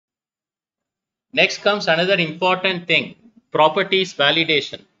Next comes another important thing, properties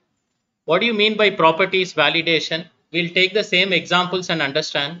validation. What do you mean by properties validation? We'll take the same examples and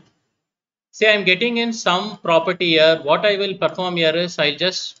understand. Say I'm getting in some property here. What I will perform here is I'll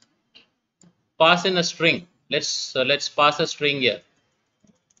just pass in a string. Let's pass a string here.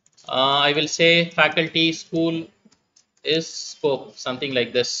 I will say faculty school is scope, something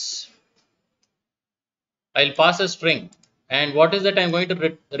like this. I'll pass a string, and what is that I'm going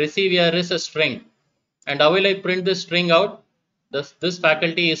to receive here is a string. And how will I print this string out? This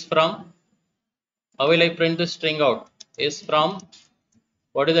faculty is from. How will I print this string out? Is from.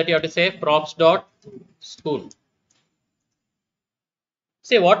 What is that you have to say? Props dot school.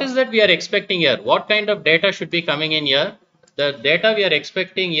 Say what is that we are expecting here? What kind of data should be coming in here? The data we are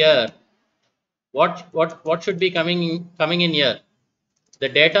expecting here. What should be coming in here? The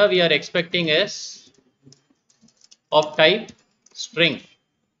data we are expecting is of type string.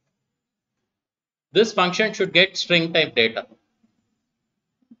 This function should get string type data.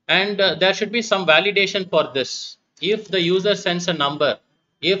 And there should be some validation for this. If the user sends a number,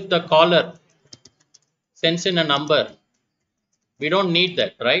 if the caller sends in a number, we don't need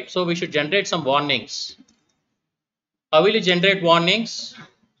that, right? So we should generate some warnings. How will you generate warnings?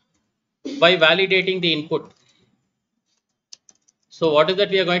 By validating the input. So what is that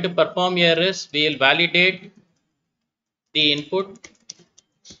we are going to perform here is we will validate the input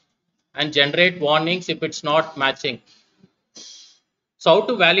and generate warnings if it's not matching. So how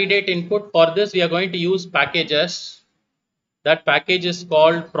to validate input? For this we are going to use packages. That package is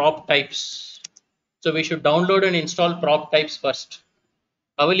called propTypes. So we should download and install propTypes first.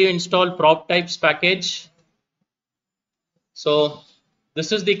 How will you install propTypes package? So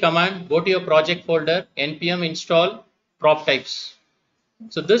this is the command. Go to your project folder, npm install propTypes.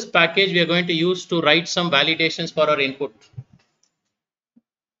 So this package we are going to use to write some validations for our input.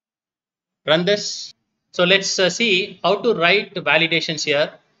 Run this. So let's see how to write validations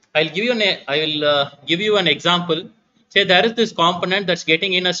here. I will give you an example. Say there is this component that's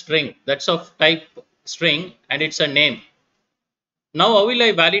getting in a string that's of type string and it's a name. Now how will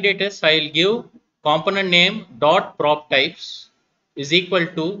I validate this? I will give component name dot propTypes is equal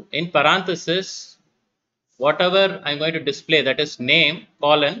to in parenthesis whatever I'm going to display, that is name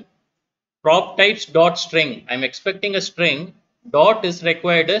colon propTypes dot string. I'm expecting a string. Dot is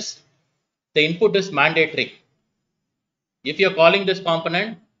required as the input is mandatory. If you're calling this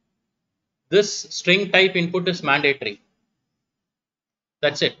component, this string type input is mandatory.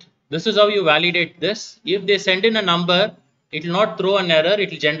 That's it. This is how you validate this. If they send in a number, it will not throw an error,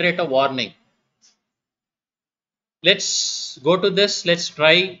 it will generate a warning. Let's go to this. Let's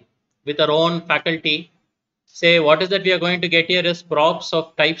try with our own faculty. Say what is that we are going to get here is props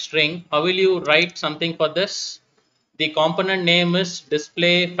of type string. How will you write something for this? The component name is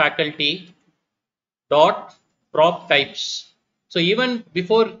display faculty dot propTypes. So even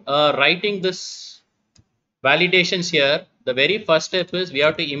before writing this validations here, the very first step is we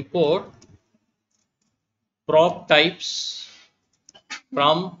have to import propTypes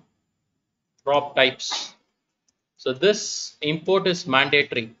from propTypes. So this import is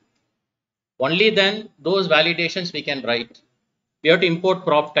mandatory. Only then those validations we can write. We have to import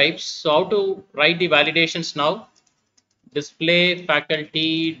propTypes. So how to write the validations now? Display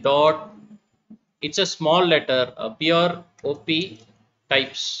faculty dot, it's a small letter, a pure op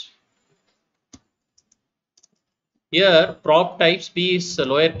types. Here propTypes p is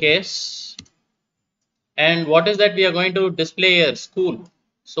lowercase, and what is that we are going to display here? School.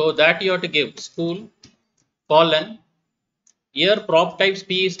 So that you have to give school colon. Here propTypes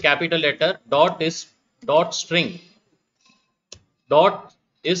p is capital letter, dot is dot string. Dot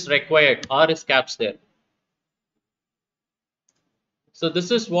is required, r is caps there. So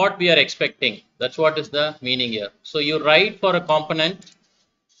this is what we are expecting. That's what is the meaning here. So you write for a component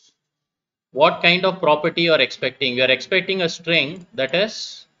what kind of property you are expecting. You are expecting a string, that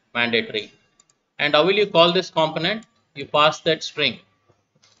is mandatory. And how will you call this component? You pass that string.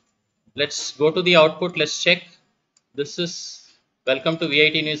 Let's go to the output. Let's check. This is welcome to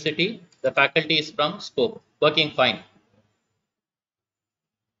VIT University. The faculty is from scope. Working fine.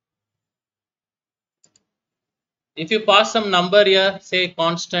 If you pass some number here, say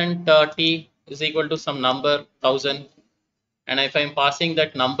constant t is equal to some number 1000, and if I'm passing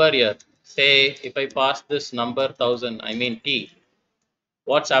that number here, say if I pass this number 1000, I mean t,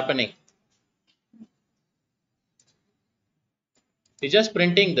 what's happening? It's just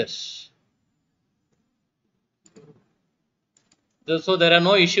printing this. So there are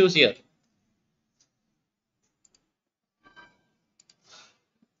no issues here.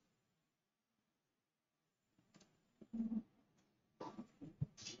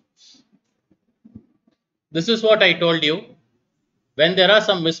 This is what I told you. When there are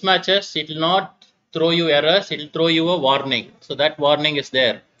some mismatches, it will not throw you errors, it will throw you a warning. So that warning is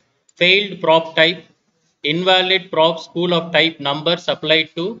there. Failed prop type, invalid prop school of type numbers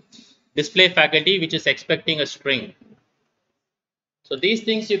applied to display faculty which is expecting a string. So these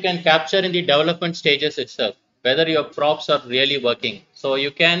things you can capture in the development stages itself, whether your props are really working. So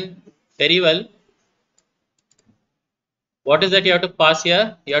you can very well, what is that you have to pass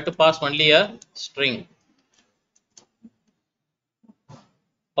here? You have to pass only a string.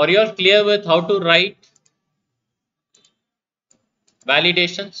 Are you all clear with how to write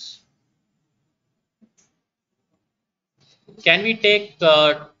validations? Can we take,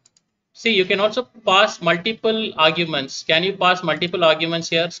 see, you can also pass multiple arguments. Can you pass multiple arguments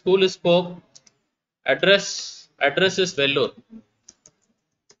here? School is scope, address is Vellore.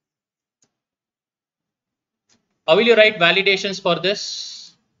 How will you write validations for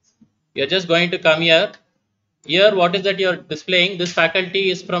this? You're just going to come here. Here, what is that you're displaying? This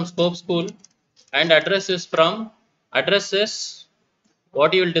faculty is from scope school and address is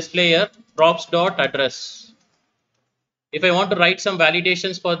what you will display here, props dot address. If I want to write some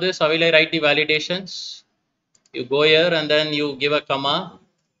validations for this, how will I write the validations? You go here and then you give a comma,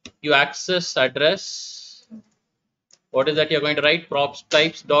 you access address. What is that you're going to write?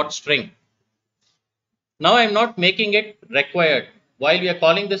 propTypes dot string. Now I'm not making it required. While we are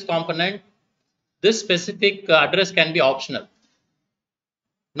calling this component, this specific address can be optional.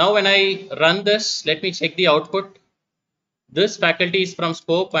 Now when I run this, let me check the output. This faculty is from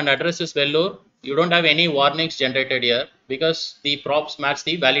scope and address is Vellore. You don't have any warnings generated here because the props match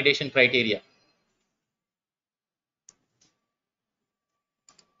the validation criteria.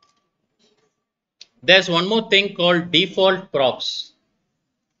 There's one more thing called default props.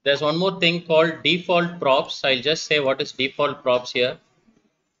 There's one more thing called default props. I'll just say what is default props here.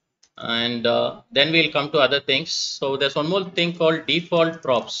 And then we'll come to other things. So there's one more thing called default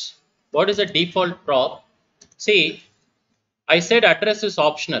props. What is a default prop? See, I said address is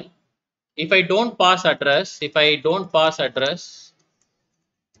optional. If I don't pass address,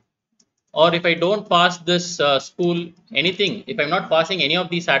 or if I don't pass this school anything, if I'm not passing any of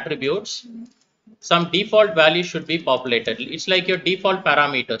these attributes, some default value should be populated. It's like your default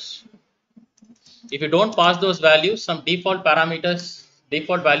parameters. If you don't pass those values, some default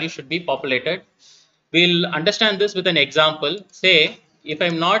value should be populated. We'll understand this with an example. Say, if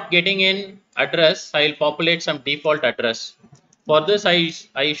I'm not getting in address, I'll populate some default address. For this,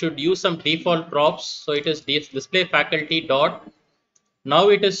 I should use some default props. So it is display faculty dot. Now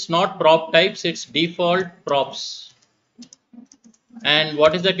it is not prop types, it's default props. And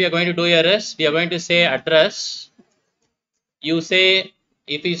what is that we are going to do here is, we are going to say address. You say,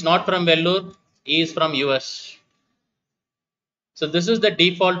 if he's not from Vellore, he is from US. So this is the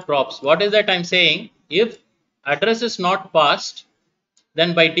default props. What is that I'm saying? If address is not passed,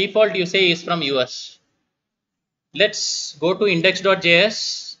 then by default you say is from US. Let's go to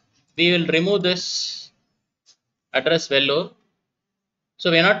index.js. We will remove this address Vellore.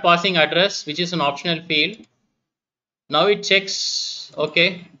 So we are not passing address, which is an optional field. Now it checks,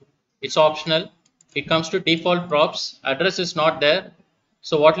 okay, it's optional. It comes to default props. Address is not there.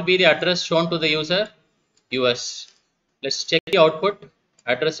 So what will be the address shown to the user? US. Let's check the output.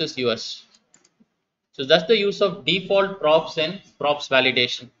 Address is US. So that's the use of default props in props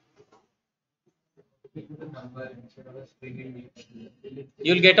validation.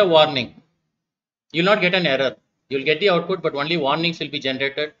 You'll get a warning. You'll not get an error. You'll get the output, but only warnings will be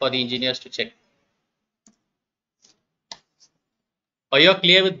generated for the engineers to check. Are you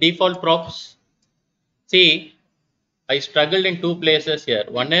clear with default props? See, I struggled in two places here.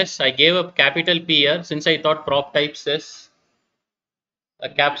 One is I gave a capital P here since I thought prop types is a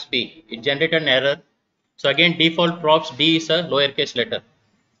caps P. It generated an error. So again, default props D is a lowercase letter.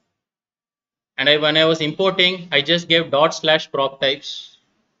 And when I was importing, I just gave /prop types.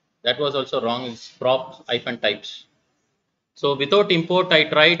 That was also wrong. It's prop-types. So without import, I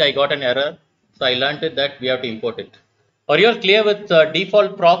tried. I got an error. So I learned it that we have to import it. Are you all clear with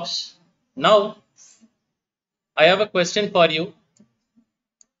default props? Now, I have a question for you.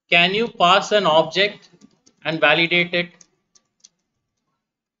 Can you pass an object and validate it?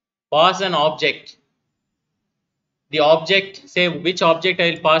 Pass an object. The object, say which object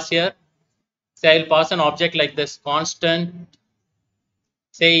I will pass here. Say I will pass an object like this, constant.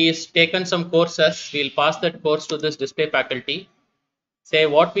 Say is taken some courses. We will pass that course to this display faculty. Say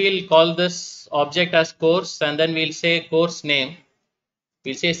what we will call this object as course, and then we will say course name.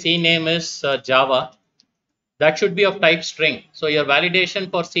 We'll say C name is Java. That should be of type string. So your validation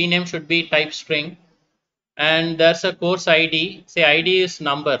for C name should be type string. and there's a course ID. Say ID is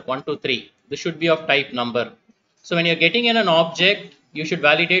number 123. This should be of type number. So when you're getting in an object, you should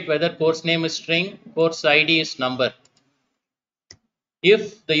validate whether course name is string, course ID is number.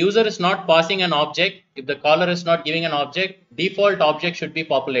 If the user is not passing an object, if the caller is not giving an object, default object should be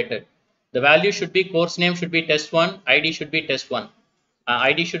populated. The value should be course name should be test1, ID should be test1,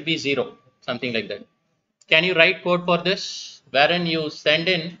 ID should be 0, something like that. Can you write code for this wherein you send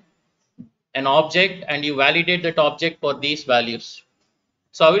in an object and you validate that object for these values?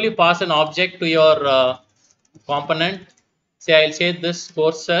 So how will you pass an object to your component? Say I'll say this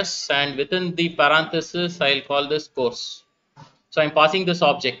courses, and within the parenthesis I'll call this course. So I'm passing this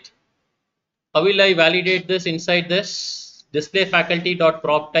object. How will I validate this inside this? Display faculty dot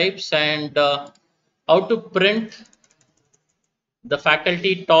propTypes, and how to print the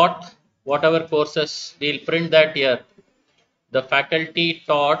faculty taught whatever courses. We'll print that here. The faculty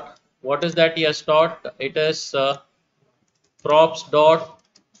taught, what is that he has taught? It is props dot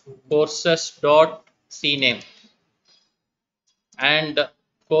courses dot cname, and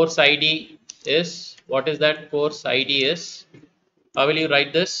course ID is, what is that course ID is? How will you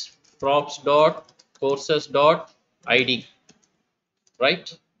write this? Props dot courses dot ID,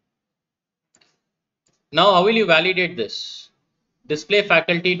 right? Now how will you validate this? Display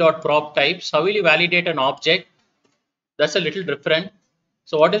faculty dot propTypes. How will you validate an object? That's a little different.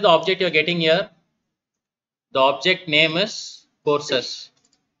 So what is the object you're getting here? The object name is courses.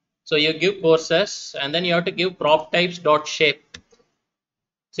 So you give courses, and then you have to give propTypes dot shape.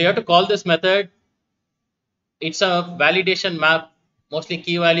 So you have to call this method. It's a validation map, mostly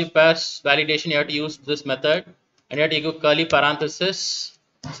key value pairs validation. You have to use this method, and you have to give curly parenthesis,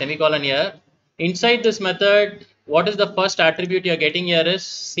 semicolon here. Inside this method, what is the first attribute you are getting here is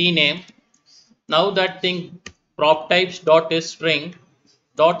cname. Now that thing propTypes dot is string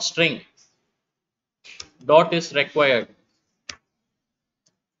dot string dot is required.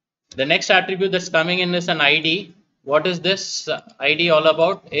 The next attribute that's coming in is an ID. What is this ID all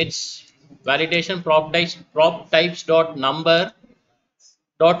about? It's validation propTypes dot number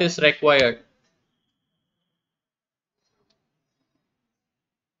dot is required.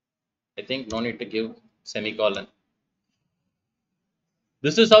 I think no need to give semicolon.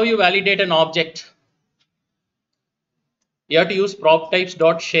 This is how you validate an object. You have to use propTypes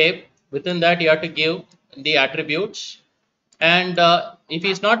dot shape. Within that, you have to give the attributes. And if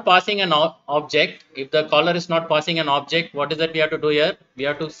he's not passing an object, if the caller is not passing an object, what is that we have to do here? We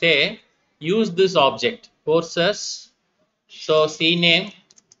have to say use this object courses. So cname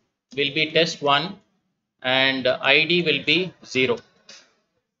will be test1 and ID will be 0.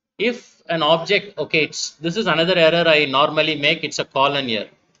 If an object, okay, this is another error I normally make. It's a colon here.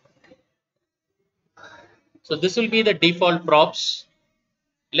 So this will be the default props.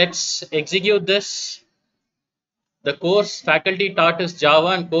 Let's execute this. The course faculty taught is Java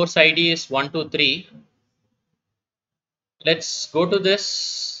and course ID is 123. Let's go to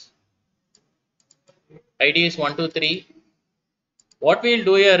this. ID is 123. What we'll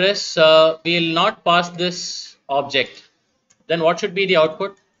do here is we'll not pass this object. Then what should be the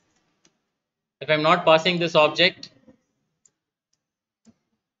output? If I'm not passing this object,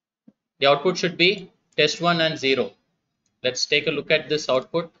 the output should be test1 and 0. Let's take a look at this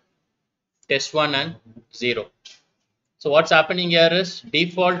output. Test1 and 0. So what's happening here is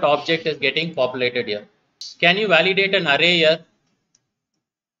default object is getting populated here. Can you validate an array here?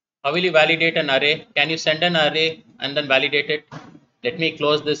 How will you validate an array? Can you send an array and then validate it? Let me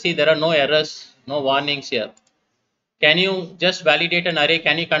close this. See, there are no errors, no warnings here. Can you just validate an array?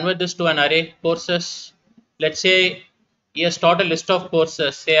 Can you convert this to an array? Courses. Let's say he has taught a list of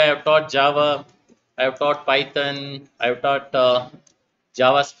courses. Say I have taught Java, I have taught Python, I have taught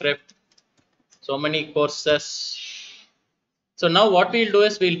JavaScript. So many courses. So now what we'll do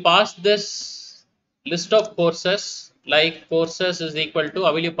is we'll pass this list of courses, like courses is equal to,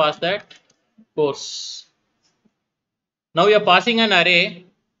 how will you pass that? Course. Now you're passing an array.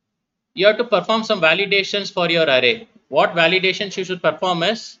 You have to perform some validations for your array. What validations you should perform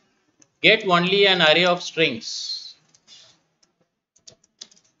is get only an array of strings.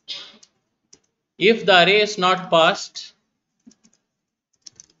 If the array is not passed,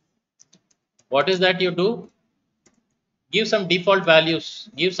 what is that you do? Give some default values,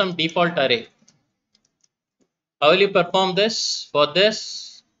 give some default array. How will you perform this? For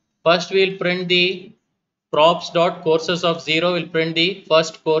this, first we will print the props.courses of 0 will print the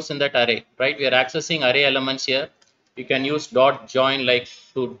first course in that array, right? We are accessing array elements here. You can use dot join like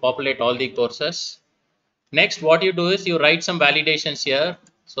to populate all the courses. Next, what you do is you write some validations here.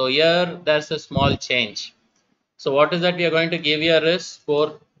 So here there's a small change. So what is that we are going to give here is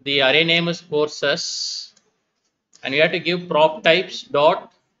for the array name is courses. and we have to give propTypes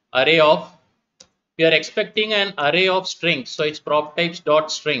dot array of. We are expecting an array of strings, so it's propTypes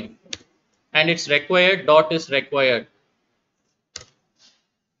dot string, and it's required dot is required.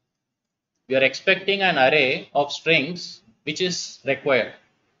 We are expecting an array of strings which is required.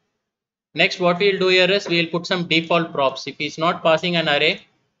 Next, what we'll do here is we'll put some default props. If he's not passing an array,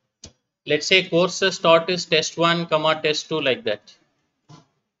 let's say courses start is test1 comma test2 like that.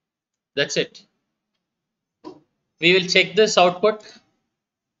 That's it. We will check this output.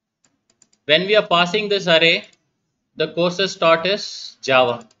 When we are passing this array, the courses start is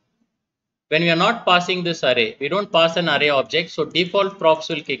Java. When we are not passing this array, we don't pass an array object, so default props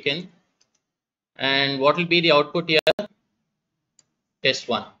will kick in. And what will be the output here?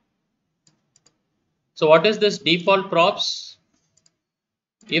 Test1. So what is this default props?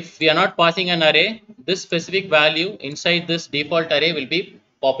 If we are not passing an array, this specific value inside this default array will be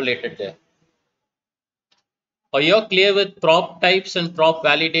populated there. Are you clear with prop types and prop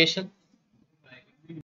validation?